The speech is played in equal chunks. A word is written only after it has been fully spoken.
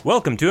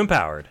Welcome to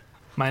Empowered.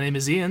 My name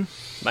is Ian.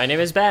 My name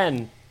is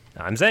Ben.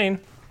 I'm Zane.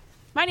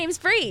 My name's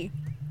Bree.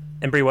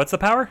 And Bree, what's the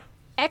power?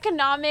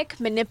 Economic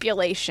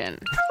manipulation.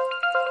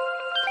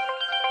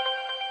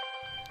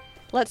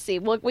 Let's see.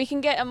 We can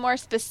get a more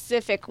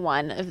specific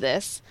one of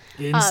this.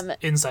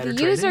 Insider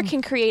The user trading?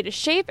 can create a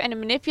shape and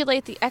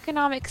manipulate the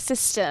economic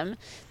system,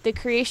 the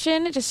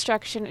creation,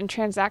 destruction, and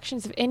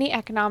transactions of any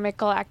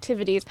economical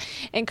activities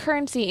and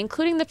currency,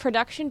 including the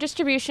production,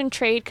 distribution,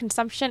 trade,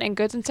 consumption, and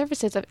goods and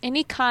services of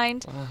any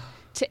kind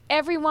to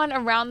everyone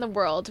around the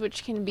world,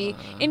 which can be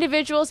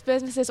individuals,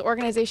 businesses,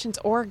 organizations,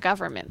 or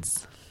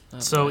governments.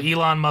 So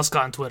Elon Musk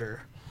on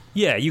Twitter.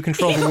 Yeah, you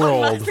control the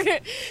world.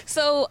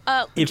 So,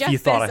 If Jeff you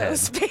thought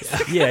Bezos, ahead.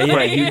 basically.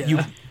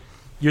 Yeah.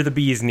 You're the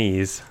bee's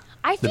knees.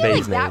 I The feel like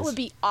bee's that knees. would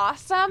be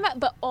awesome,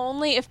 but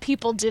only if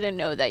people didn't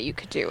know that you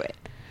could do it.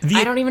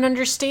 I don't even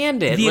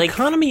understand it. The Like,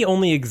 economy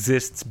only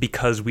exists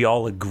because we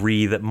all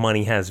agree that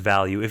money has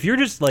value. If you're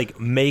just like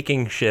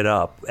making shit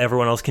up,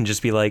 everyone else can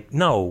just be like,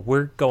 "No,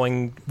 we're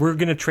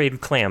gonna trade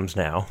clams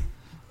now."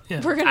 Yeah.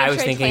 We're gonna I was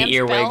trade thinking clams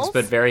earwigs, bells?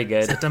 but very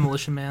good.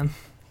 Demolition Man.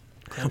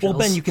 Well,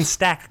 Ben, you can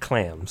stack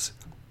clams.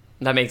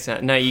 That makes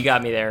sense. No, you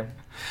got me there.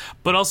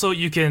 But also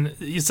you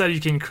said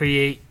you can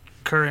create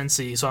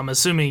currency, so I'm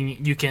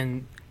assuming you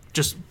can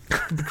just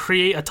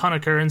create a ton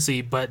of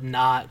currency but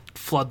not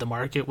flood the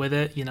market with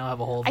it,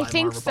 have a whole I Weimar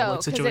think so,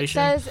 Republic because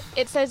situation.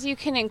 it says you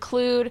can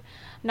include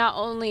not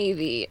only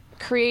the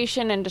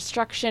creation and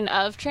destruction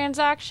of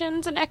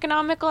transactions and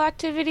economical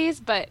activities,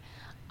 but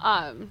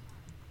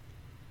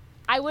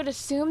I would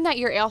assume that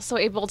you're also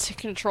able to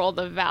control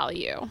the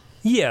value.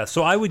 Yeah,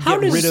 so I would How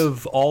get rid does-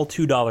 of all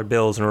 $2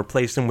 bills and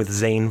replace them with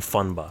Zane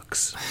Fun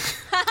Bucks.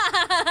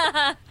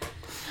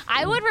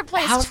 I would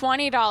replace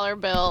 $20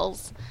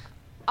 bills.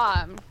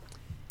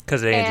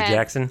 Because of Andrew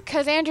Jackson.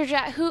 Because Andrew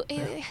Jackson,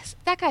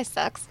 that guy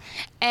sucks.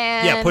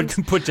 And Yeah,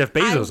 put Jeff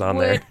Bezos on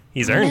there. would-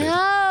 He's earned it.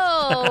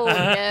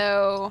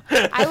 No.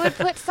 I would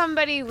put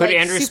somebody Put like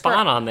Andrew super,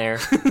 Spahn on there.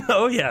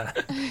 Oh yeah.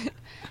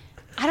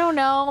 I don't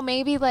know,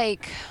 maybe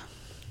like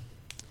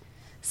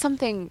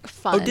something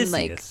fun,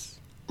 Odysseus.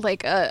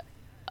 like a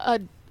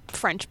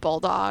French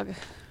bulldog.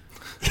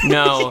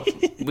 No,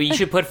 we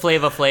should put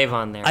Flava Flav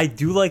on there. I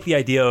do like the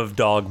idea of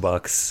dog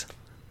bucks.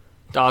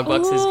 Dog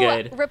Bucks is Ooh,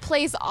 good.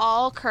 Replace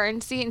all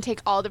currency and take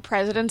all the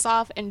presidents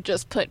off and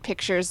just put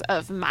pictures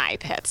of my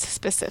pets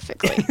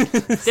specifically.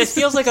 This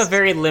feels like a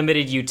very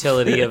limited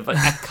utility of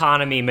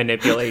economy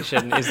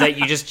manipulation, is that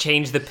you just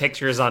change the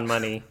pictures on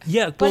money.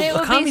 Yeah, But well, it would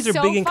be economies are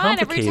so big and fun.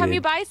 complicated. Every time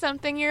you buy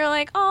something, you're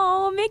like,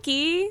 "Oh,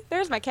 Mickey,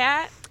 there's my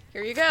cat.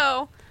 Here you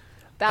go."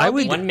 That I would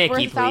would- be One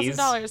Mickey, worth please.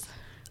 $1,000.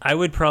 I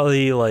would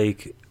probably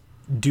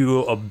do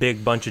a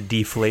big bunch of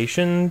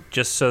deflation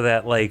just so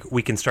that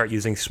we can start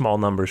using small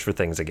numbers for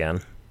things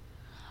again.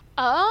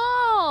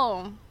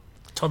 Oh,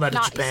 Tell that to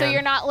Japan. so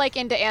you're not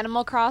into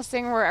Animal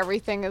Crossing where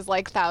everything is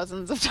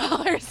thousands of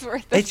dollars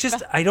worth. Of It's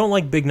just I don't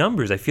like big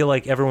numbers. I feel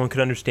like everyone could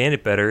understand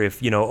it better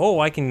if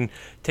I can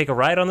take a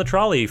ride on the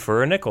trolley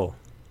for a nickel,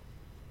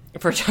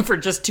 For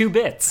just 2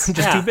 bits.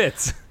 just 2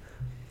 bits.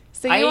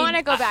 So you I- want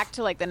to go back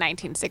to the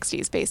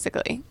 1960s,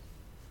 basically?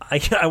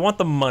 I want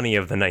the money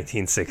of the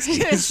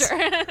 1960s.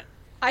 Sure.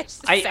 I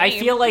Same.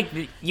 feel like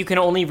you can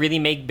only really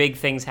make big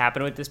things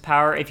happen with this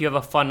power if you have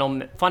a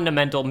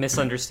fundamental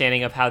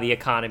misunderstanding of how the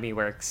economy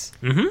works.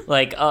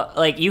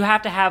 Mm-hmm. You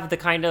have to have the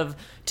kind of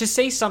to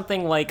say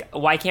something like,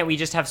 "Why can't we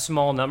just have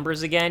small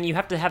numbers again?" You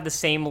have to have the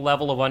same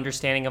level of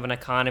understanding of an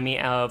economy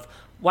of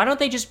why don't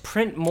they just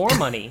print more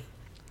money?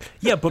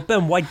 Yeah, but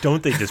Ben, why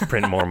don't they just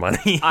print more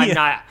money? I'm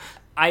not.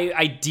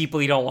 I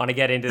deeply don't want to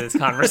get into this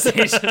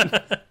conversation.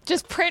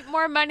 Just print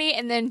more money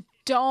and then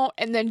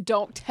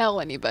don't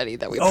tell anybody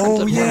that we Oh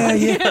printed more yeah,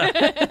 money.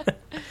 yeah.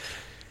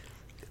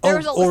 There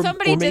was Oh,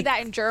 somebody or did make-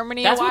 that in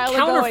Germany That's a what while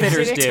ago and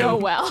counterfeiters didn't do. go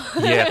well.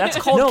 Yeah, That's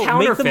called no,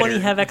 counterfeiting. make the money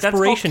have That's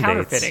expiration called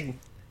dates.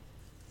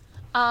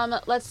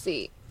 counterfeiting. Let's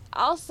see.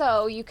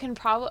 Also, you can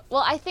probably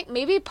I think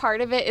maybe part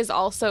of it is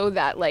also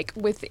that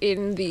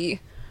within the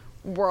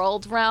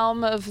world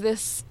realm of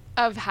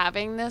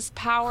having this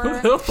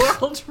power. The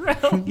world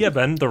realm. Yeah,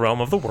 Ben, the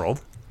realm of the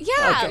world.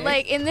 Yeah,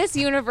 Okay. in this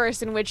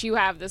universe in which you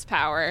have this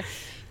power,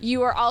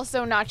 you are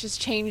also not just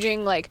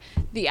changing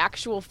the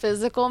actual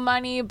physical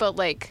money, but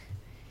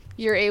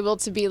you're able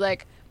to be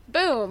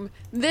boom,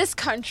 this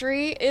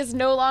country is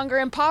no longer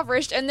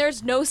impoverished and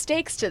there's no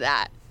stakes to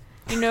that.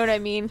 You know what I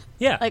mean?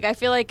 Yeah. I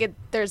feel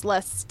there's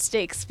less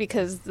stakes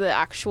because the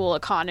actual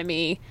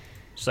economy.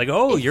 It's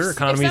your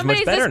economy is much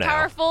If better somebody's this now.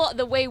 powerful,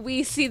 the way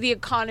we see the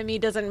economy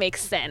doesn't make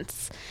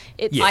sense.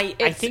 It's, Yeah. I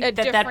it's think a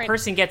that different-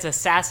 person gets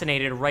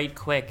assassinated right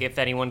quick if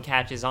anyone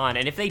catches on,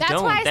 and if they That's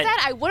don't, why I said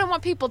I wouldn't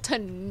want people to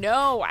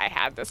know I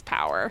had this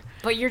power.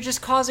 but you're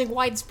just causing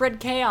widespread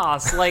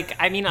chaos.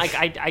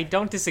 I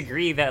don't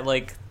disagree that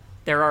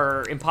there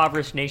are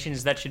impoverished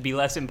nations that should be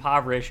less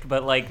impoverished,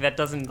 but that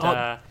doesn't.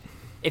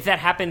 If that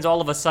happens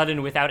all of a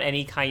sudden without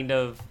any kind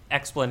of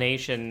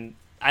explanation,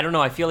 I don't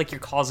know. I feel like you're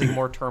causing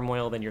more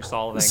turmoil than you're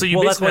solving. So you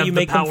Well, that's basically why have you the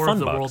make them power fun of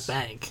the bucks. World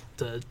Bank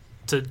to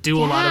to do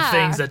a lot of Yeah.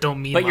 things that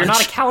don't mean But much. you're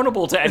not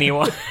accountable to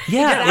anyone.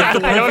 Yeah,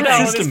 like the I don't perfect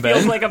know. system, This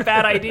feels Ben. like a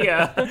bad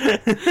idea.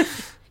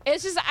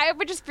 It's just I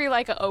would just be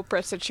like an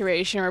Oprah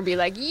situation where it'd be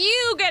like,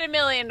 you get $1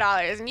 million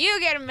and you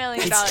get $1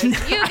 million and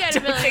you get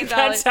 $1 million.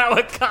 That's how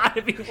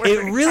economy works.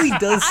 It really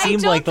does I seem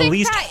don't like the think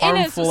least that in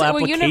harmful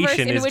a universe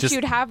application in is which just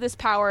you'd have this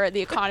power,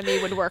 the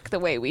economy would work the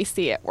way we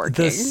see it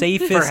working. the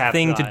safest Perhaps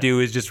thing to not. do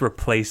is just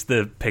replace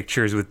the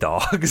pictures with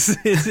dogs.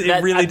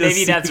 It really does.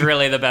 Maybe that's seem-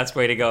 really the best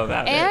way to go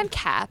about and it.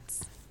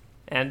 cats.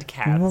 And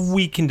cats.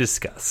 we can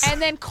discuss.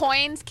 And then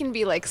coins can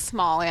be like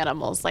small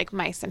animals like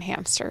mice and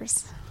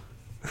hamsters.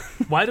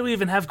 Why do we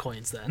even have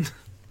coins then?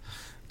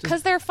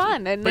 Because they're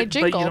fun and they But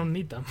jingle. you don't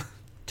need them.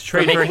 To For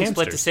trade for making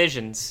split hamsters.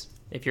 decisions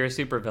if you're a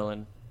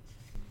supervillain.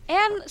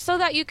 And so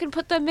that you can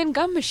put them in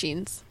gum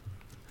machines.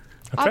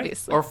 That's right.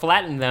 Obviously. Or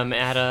flatten them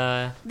at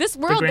a... This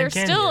world, Grand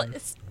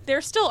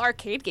there's still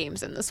arcade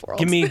games in this world.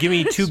 Give me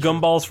 2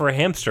 gumballs for a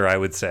hamster, I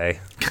would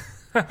say.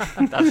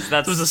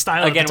 That's was a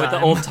style at again the with the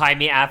time.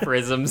 old-timey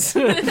aphorisms.